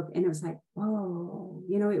into the book, and it was like, whoa,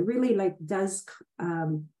 it really does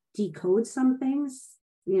decode some things,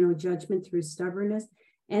 judgment through stubbornness.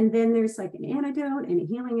 And then there's an antidote and a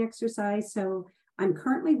healing exercise. So I'm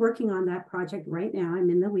currently working on that project right now. I'm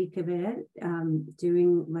in the week of it,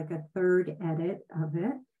 doing a third edit of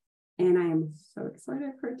it. And I am so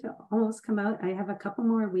excited for it to almost come out. I have a couple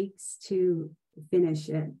more weeks to finish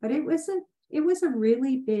it. But it was a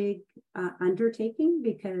really big undertaking,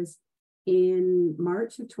 because in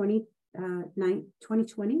March of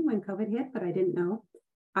 2020, when COVID hit, but I didn't know,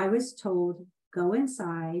 I was told, go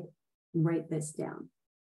inside, write this down.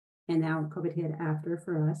 And now COVID hit after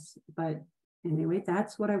for us. But anyway,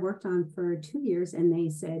 that's what I worked on for 2 years. And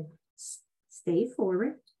they said, stay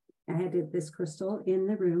forward. I had this crystal in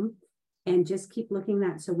the room and just keep looking at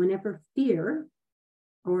that. So whenever fear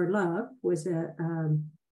or love was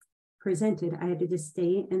presented, I had to just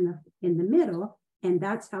stay in the middle And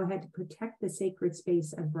that's how I had to protect the sacred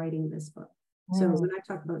space of writing this book. So when I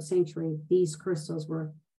talk about sanctuary, these crystals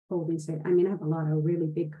were holding space. I mean, I have a lot of really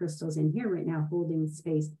big crystals in here right now holding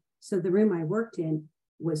space. So the room I worked in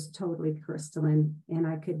was totally crystalline, and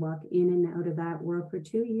I could walk in and out of that world for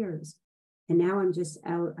 2 years. And now I'm just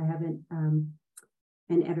out. I have an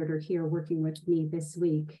editor here working with me this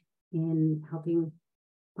week in helping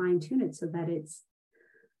fine tune it so that it's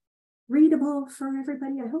readable for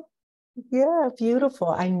everybody, I hope. Yeah, beautiful.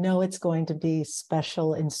 I know it's going to be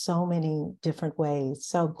special in so many different ways.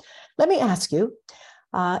 So let me ask you,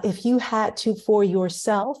 if you had to, for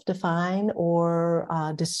yourself, define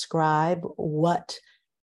or describe what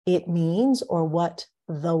it means or what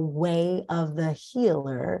the way of the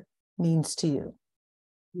healer means to you.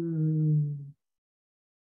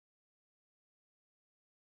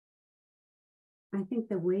 I think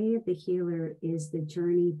the way of the healer is the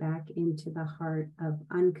journey back into the heart of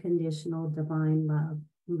unconditional divine love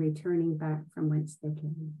and returning back from whence they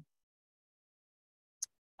came.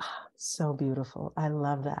 So beautiful. I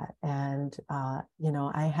love that. And, I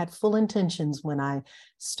had full intentions when I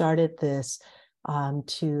started this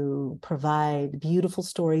to provide beautiful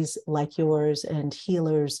stories like yours and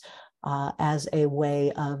healers as a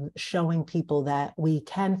way of showing people that we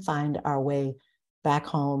can find our way back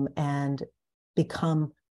home and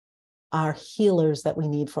become our healers that we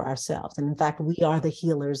need for ourselves. And in fact, we are the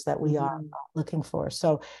healers that we are looking for.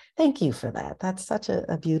 So thank you for that. That's such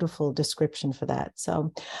a beautiful description for that.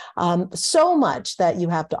 So, so much that you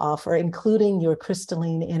have to offer, including your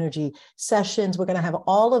crystalline energy sessions. We're going to have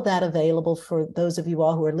all of that available for those of you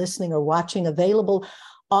all who are listening or watching, available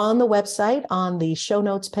on the website, on the show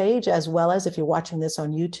notes page, as well as if you're watching this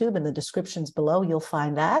on YouTube, in the descriptions below, you'll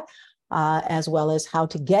find that. As well as how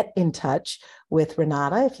to get in touch with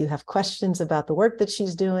Renata if you have questions about the work that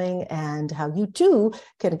she's doing and how you too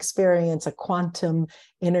can experience a quantum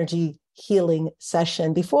energy healing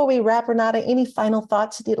session. Before we wrap, Renata, any final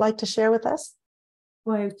thoughts that you'd like to share with us?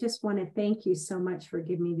 Well, I just want to thank you so much for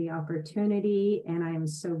giving me the opportunity. And I am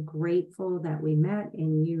so grateful that we met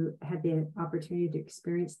and you had the opportunity to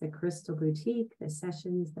experience the Crystal Boutique, the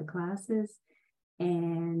sessions, the classes.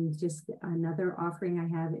 And just another offering I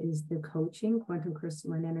have is the coaching, Quantum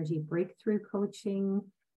Crystalline Energy Breakthrough Coaching,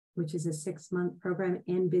 which is a 6-month program,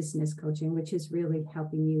 and business coaching, which is really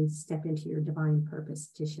helping you step into your divine purpose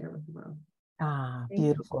to share with the world.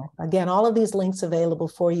 Beautiful. Again, all of these links available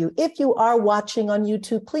for you. If you are watching on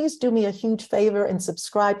YouTube, please do me a huge favor and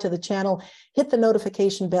subscribe to the channel. Hit the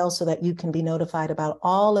notification bell so that you can be notified about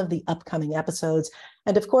all of the upcoming episodes.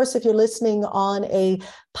 And of course, if you're listening on a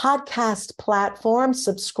podcast platform,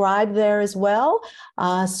 subscribe there as well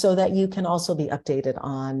so that you can also be updated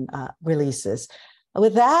on releases.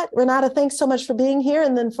 With that, Renata, thanks so much for being here.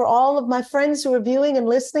 And then for all of my friends who are viewing and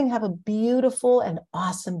listening, have a beautiful and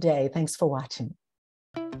awesome day. Thanks for watching.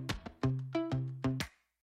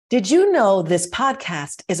 Did you know this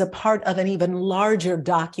podcast is a part of an even larger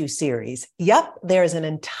docuseries? Yep, there's an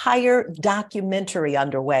entire documentary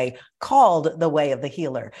underway called The Way of the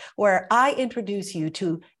Healer, where I introduce you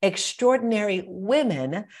to extraordinary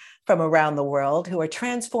women from around the world who are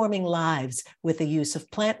transforming lives with the use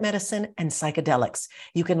of plant medicine and psychedelics.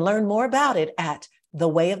 You can learn more about it at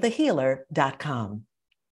thewayofthehealer.com.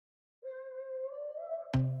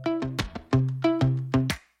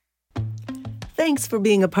 Thanks for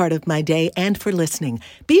being a part of my day and for listening.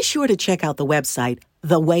 Be sure to check out the website,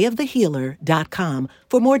 thewayofthehealer.com,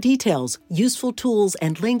 for more details, useful tools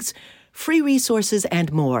and links, free resources,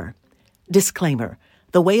 and more. Disclaimer.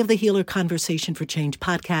 The Way of the Healer Conversation for Change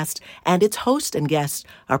podcast and its host and guests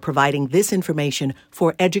are providing this information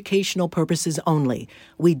for educational purposes only.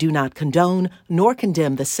 We do not condone nor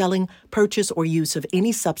condemn the selling, purchase, or use of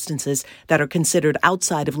any substances that are considered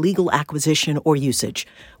outside of legal acquisition or usage.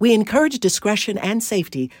 We encourage discretion and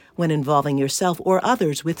safety when involving yourself or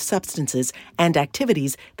others with substances and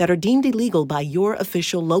activities that are deemed illegal by your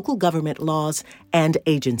official local government laws and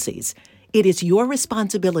agencies. It is your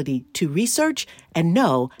responsibility to research and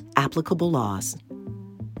know applicable laws.